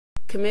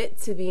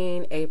Commit to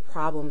being a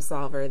problem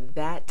solver.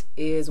 That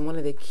is one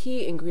of the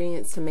key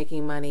ingredients to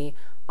making money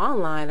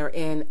online or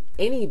in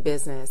any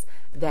business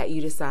that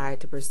you decide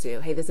to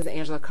pursue. Hey, this is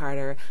Angela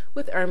Carter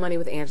with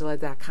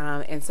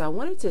earnmoney.withangela.com, and so I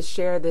wanted to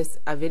share this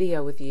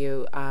video with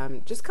you,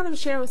 just kind of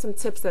sharing some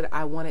tips that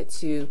I wanted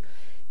to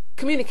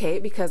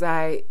communicate, because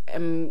I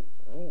am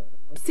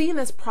seeing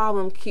this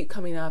problem keep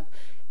coming up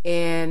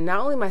in not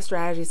only my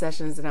strategy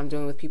sessions that I'm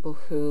doing with people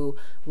who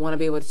want to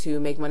be able to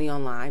make money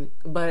online,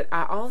 but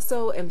I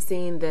also am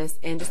seeing this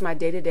in just my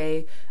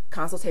day-to-day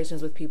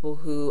consultations with people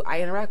who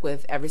I interact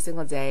with every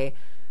single day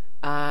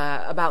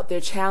about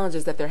their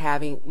challenges that they're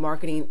having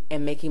marketing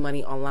and making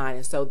money online.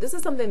 And so this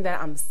is something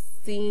that I'm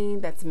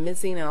seeing that's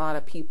missing in a lot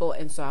of people,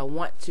 and so I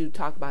want to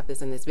talk about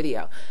this in this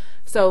video.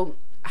 So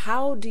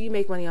how do you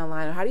make money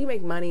online, or how do you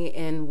make money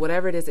in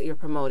whatever it is that you're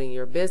promoting,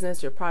 your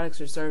business, your products,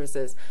 your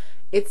services?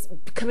 It's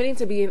committing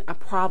to being a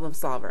problem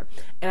solver.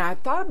 And I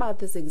thought about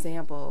this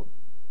example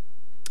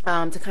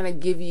to kind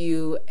of give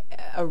you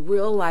a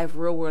real life,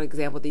 real world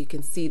example that you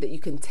can see, that you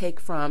can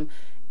take from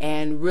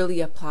and really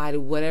apply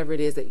to whatever it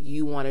is that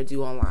you want to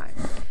do online.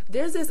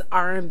 There's this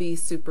R&B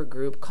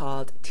supergroup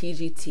called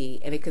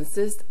TGT, and it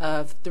consists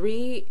of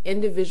 3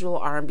 individual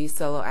R&B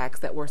solo acts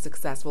that were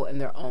successful in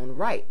their own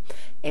right.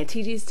 And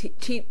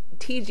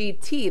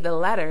TGT, the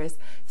letters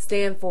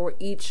stand for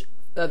each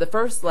the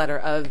first letter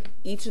of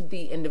each of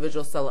the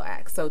individual solo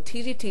acts. So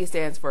TGT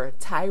stands for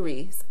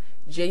Tyrese,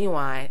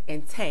 Genuine,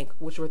 and Tank,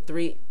 which were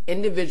 3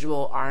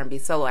 individual R&B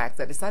solo acts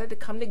that decided to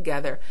come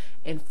together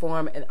and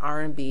form an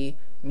R&B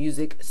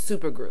music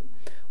supergroup.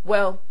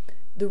 Well,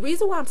 the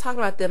reason why I'm talking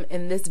about them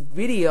in this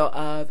video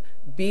of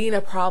being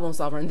a problem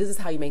solver, and this is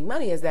how you make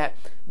money, is that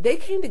they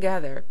came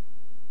together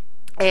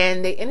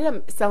and they ended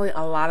up selling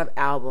a lot of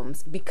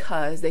albums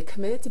because they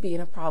committed to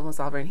being a problem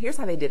solver. And here's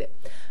how they did it.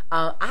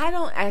 I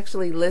don't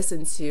actually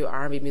listen to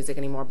R&B music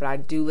anymore, but I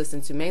do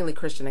listen to mainly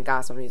Christian and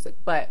gospel music.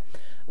 But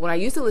when I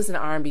used to listen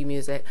to R&B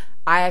music,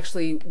 I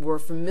actually were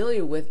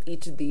familiar with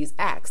each of these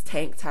acts,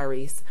 Tank,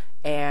 Tyrese,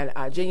 and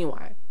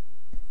Genuine.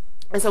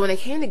 And so when they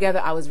came together,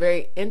 I was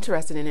very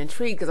interested and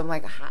intrigued, because I'm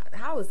like,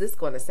 how is this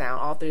going to sound,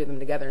 all 3 of them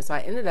together? And so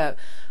I ended up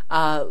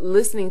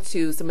listening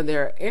to some of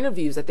their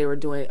interviews that they were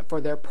doing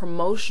for their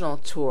promotional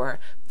tour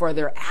for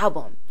their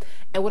album.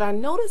 And what I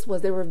noticed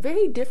was they were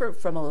very different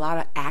from a lot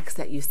of acts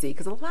that you see,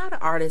 because a lot of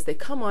artists, they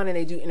come on and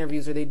they do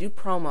interviews, or they do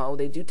promo,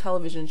 they do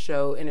television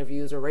show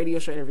interviews or radio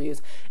show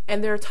interviews,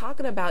 and they're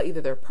talking about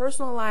either their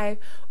personal life,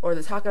 or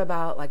they're talking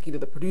about like either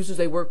the producers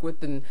they work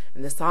with and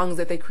the songs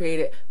that they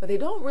created, but they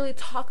don't really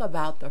talk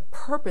about the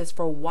purpose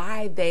for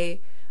why they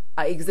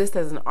exist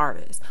as an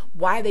artist,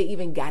 why they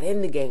even got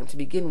in the game to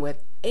begin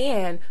with,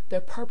 and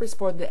their purpose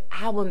for the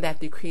album that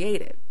they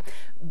created.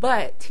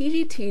 But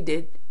TGT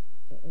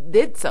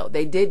did so.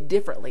 They did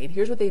differently. And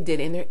here's what they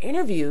did. In their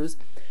interviews,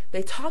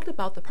 they talked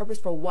about the purpose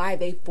for why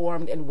they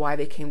formed and why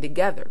they came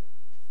together.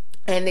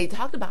 And they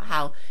talked about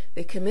how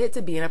they committed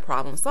to being a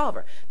problem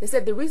solver. They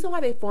said the reason why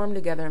they formed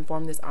together and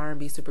formed this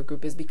R&B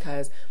supergroup is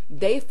because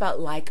they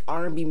felt like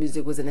R&B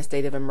music was in a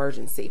state of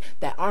emergency,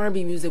 that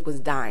R&B music was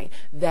dying,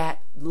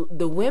 that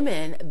the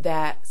women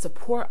that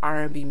support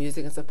R&B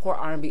music and support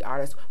R&B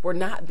artists were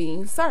not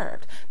being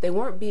served. They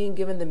weren't being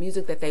given the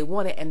music that they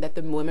wanted, and that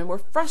the women were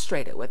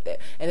frustrated with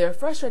it. And they were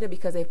frustrated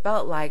because they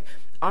felt like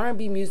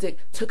R&B music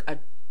took a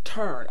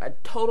turn, a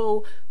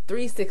total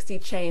 360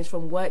 change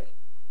from what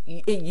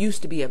it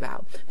used to be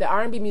about. The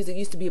R&B music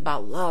used to be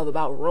about love,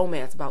 about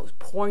romance, about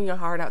pouring your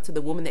heart out to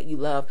the woman that you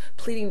love,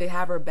 pleading to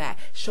have her back,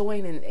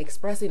 showing and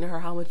expressing to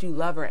her how much you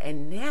love her.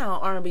 And now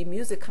R&B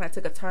music kind of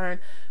took a turn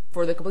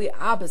for the complete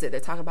opposite. They're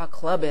talking about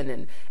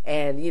clubbing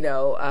and you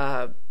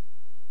know,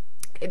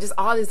 it just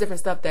all this different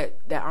stuff that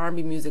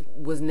R&B music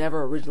was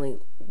never originally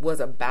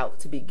was about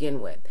to begin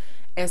with.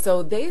 And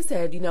so they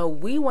said, you know,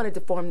 we wanted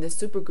to form this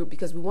supergroup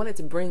because we wanted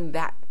to bring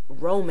that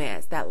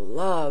romance, that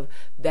love,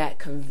 that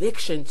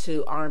conviction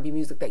to R&B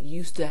music that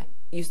used to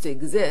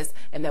exist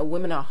and that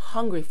women are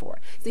hungry for.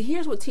 See,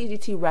 here's what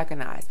TGT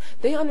recognized.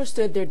 They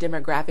understood their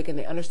demographic and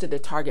they understood their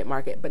target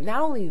market. But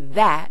not only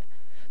that,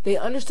 they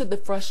understood the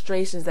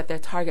frustrations that their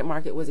target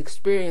market was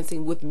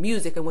experiencing with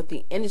music and with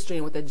the industry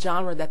and with the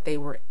genre that they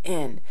were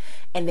in.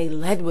 And they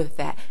led with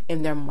that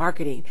in their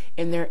marketing,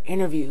 in their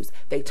interviews.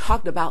 They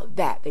talked about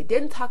that. They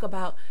didn't talk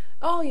about,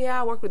 oh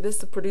yeah, I worked with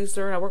this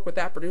producer and I worked with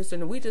that producer,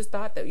 and we just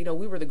thought that, you know,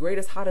 we were the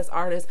greatest, hottest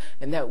artists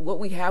and that what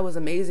we had was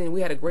amazing.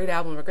 We had a great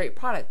album, a great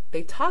product.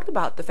 They talked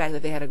about the fact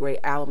that they had a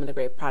great album and a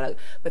great product,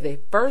 but they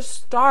first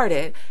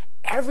started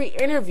every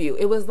interview.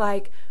 It was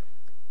like,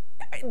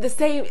 the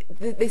same,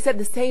 they said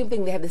the same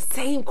thing. They had the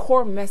same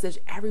core message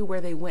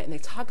everywhere they went, and they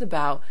talked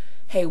about,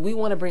 hey, we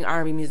want to bring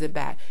R&B music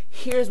back.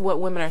 Here's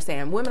what women are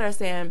saying. Women are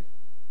saying,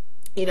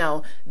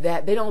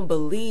 that they don't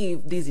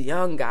believe these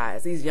young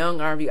guys, these young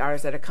R&B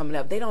artists that are coming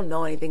up. They don't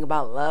know anything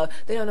about love.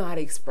 They don't know how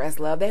to express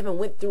love. They haven't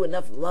went through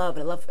enough love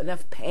and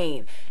enough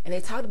pain. And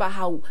they talked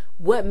about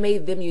what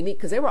made them unique,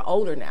 because they were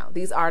older now.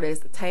 These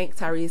artists, Tank,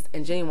 Tyrese,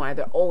 and Genuine,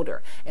 they're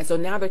older. And so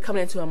now they're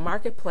coming into a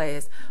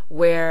marketplace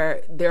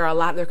where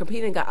they're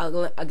competing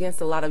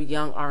against a lot of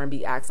young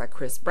R&B acts like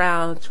Chris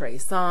Brown, Trey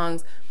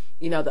Songz,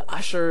 the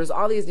Ushers,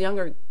 all these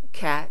younger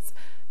cats.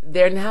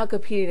 They're now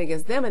competing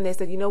against them, and they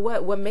said, you know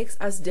what makes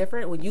us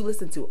different when you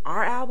listen to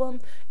our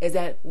album is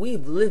that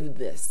we've lived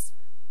this.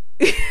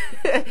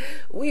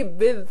 We've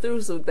been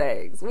through some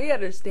things. We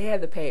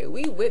understand the pain.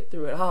 We went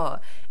through it all.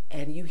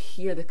 And you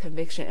hear the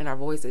conviction in our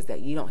voices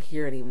that you don't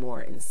hear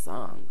anymore in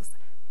songs.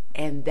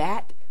 And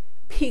that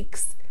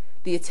piques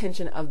the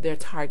attention of their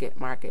target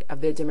market,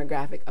 of their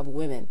demographic of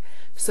women.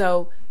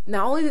 So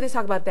not only did they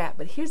talk about that,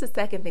 but here's the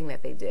second thing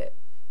that they did.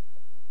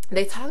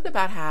 They talked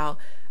about how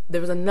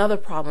there was another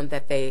problem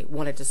that they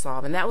wanted to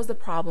solve, and that was the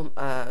problem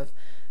of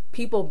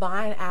people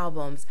buying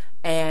albums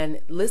and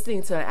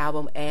listening to an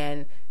album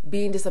and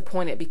being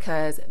disappointed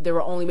because there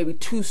were only maybe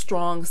 2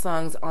 strong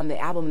songs on the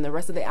album and the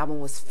rest of the album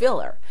was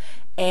filler.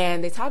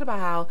 And they talked about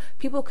how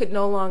people could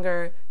no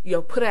longer,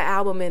 put an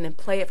album in and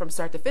play it from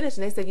start to finish.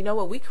 And they said, you know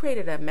what, we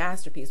created a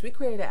masterpiece. We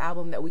created an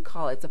album that we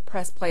call it's a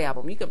press play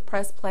album. You can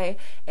press play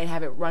and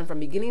have it run from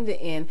beginning to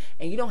end,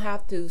 and you don't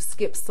have to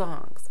skip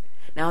songs.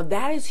 Now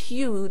that is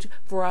huge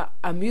for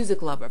a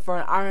music lover, for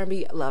an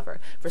R&B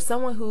lover, for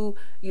someone who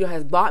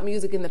has bought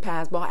music in the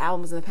past, bought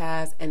albums in the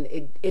past, and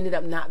it ended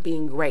up not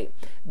being great.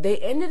 They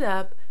ended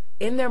up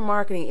in their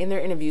marketing, in their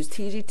interviews,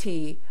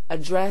 TGT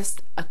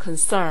addressed a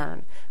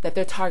concern that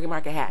their target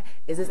market had.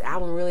 Is this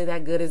album really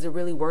that good? Is it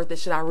really worth it?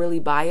 Should I really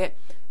buy it?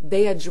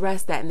 They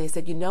addressed that, and they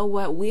said, you know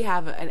what? We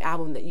have an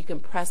album that you can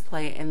press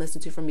play and listen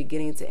to from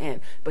beginning to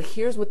end. But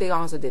here's what they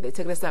also did. They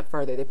took it a step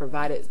further. They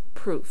provided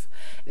proof.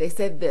 They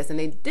said this, and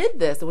they did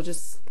this, which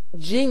is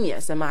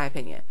genius in my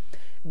opinion.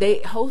 They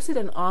hosted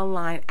an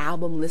online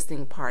album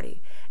listening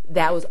party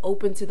that was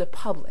open to the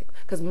public,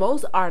 because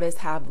most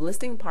artists have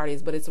listening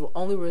parties, but it's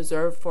only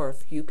reserved for a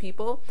few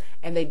people,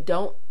 and they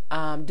don't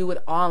do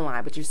it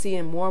online. But you're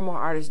seeing more and more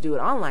artists do it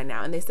online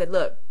now. And they said,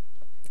 look,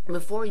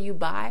 before you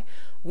buy,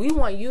 we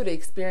want you to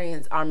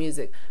experience our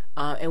music,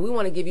 and we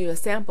want to give you a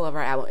sample of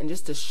our album, and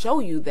just to show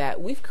you that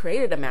we've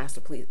created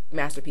a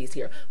masterpiece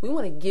here. We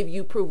want to give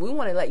you proof. We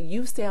want to let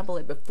you sample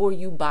it before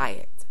you buy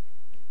it.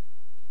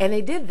 And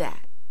they did that.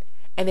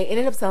 And they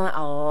ended up selling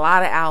a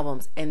lot of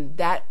albums, and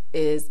that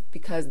is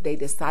because they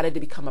decided to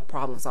become a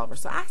problem solver.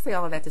 So I say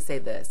all of that to say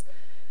this.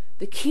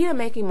 The key to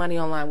making money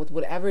online with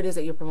whatever it is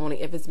that you're promoting,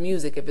 if it's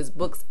music, if it's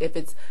books, if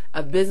it's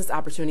a business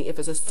opportunity, if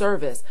it's a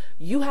service,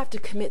 you have to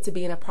commit to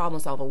being a problem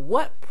solver.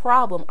 What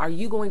problem are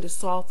you going to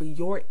solve for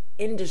your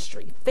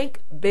industry?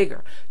 Think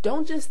bigger.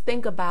 Don't just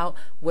think about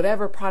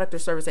whatever product or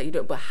service that you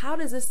do, but how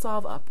does this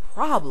solve a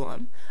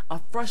problem, a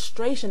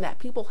frustration that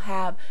people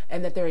have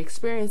and that they're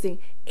experiencing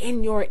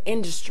in your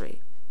industry?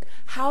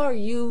 How are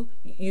you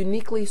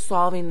uniquely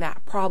solving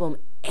that problem?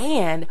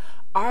 And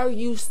are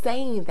you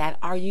saying that?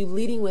 Are you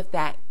leading with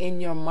that in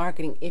your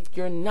marketing? If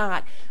you're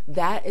not,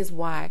 that is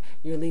why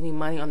you're leaving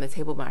money on the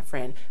table, my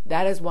friend.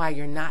 That is why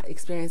you're not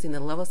experiencing the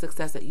level of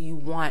success that you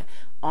want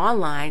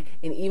online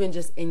and even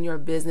just in your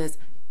business,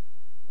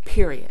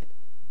 period.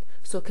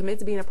 So commit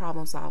to being a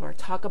problem solver.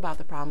 Talk about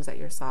the problems that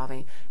you're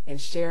solving and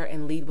share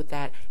and lead with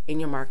that in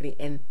your marketing.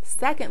 And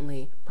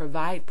secondly,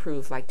 provide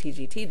proof like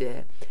TGT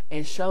did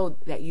and show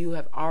that you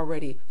have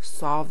already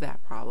solved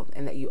that problem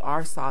and that you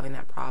are solving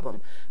that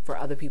problem for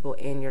other people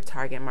in your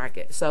target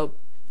market. So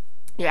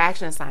your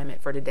action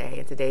assignment for today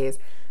in today's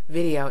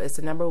video is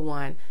to, number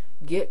 1,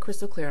 get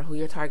crystal clear on who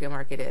your target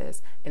market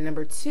is. And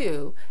number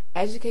 2,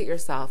 educate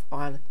yourself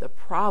on the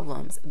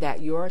problems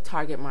that your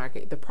target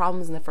market, the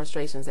problems and the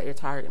frustrations that your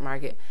target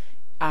market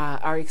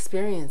are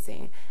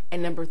experiencing.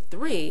 And number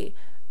 3,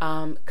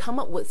 come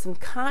up with some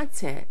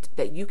content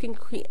that you can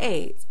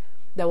create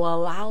that will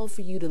allow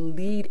for you to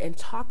lead and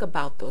talk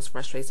about those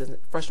frustrations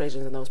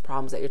and those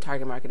problems that your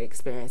target market is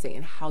experiencing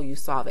and how you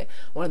solve it.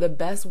 One of the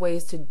best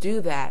ways to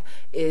do that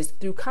is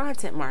through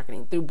content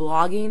marketing, through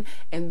blogging,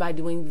 and by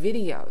doing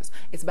videos.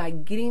 It's by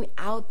getting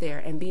out there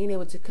and being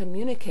able to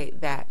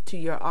communicate that to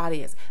your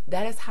audience.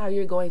 That is how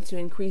you're going to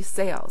increase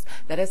sales.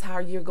 That is how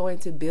you're going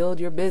to build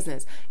your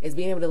business, is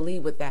being able to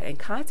lead with that. And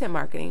content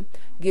marketing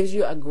gives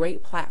you a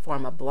great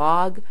platform. A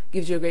blog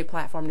gives you a great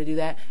platform to do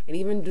that. And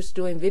even just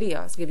doing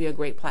videos give you a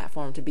great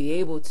platform to be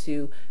able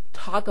to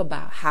talk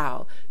about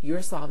how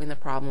you're solving the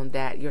problem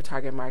that your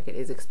target market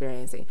is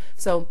experiencing.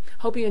 So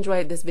hope you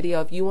enjoyed this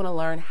video. If you want to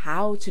learn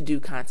how to do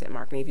content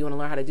marketing, if you want to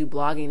learn how to do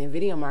blogging and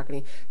video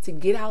marketing to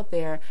get out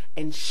there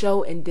and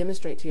show and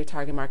demonstrate to your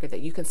target market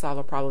that you can solve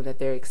a problem that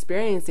they're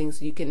experiencing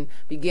so you can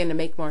begin to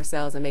make more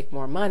sales and make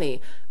more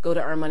money, go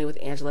to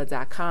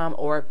earnmoneywithangela.com,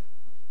 or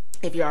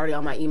if you're already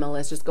on my email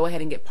list, just go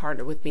ahead and get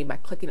partnered with me by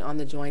clicking on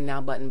the Join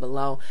Now button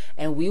below.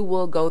 And we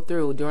will go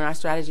through, during our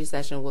strategy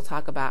session, we'll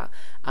talk about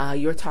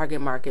your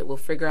target market. We'll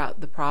figure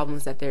out the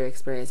problems that they're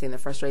experiencing, the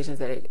frustrations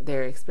that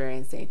they're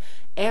experiencing.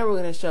 And we're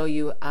going to show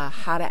you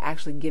how to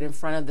actually get in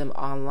front of them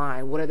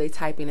online. What are they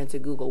typing into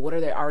Google? What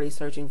are they already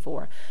searching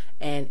for?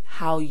 And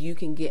how you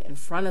can get in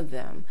front of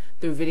them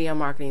through video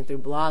marketing, through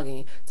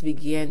blogging, to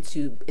begin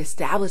to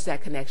establish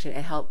that connection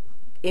and help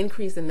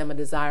increase in them a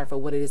desire for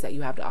what it is that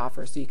you have to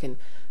offer, so you can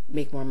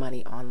make more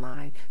money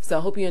online. So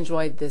I hope you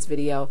enjoyed this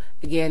video.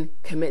 Again,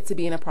 commit to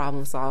being a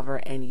problem solver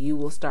and you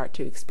will start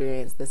to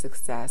experience the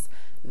success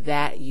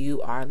that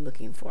you are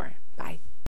looking for. Bye.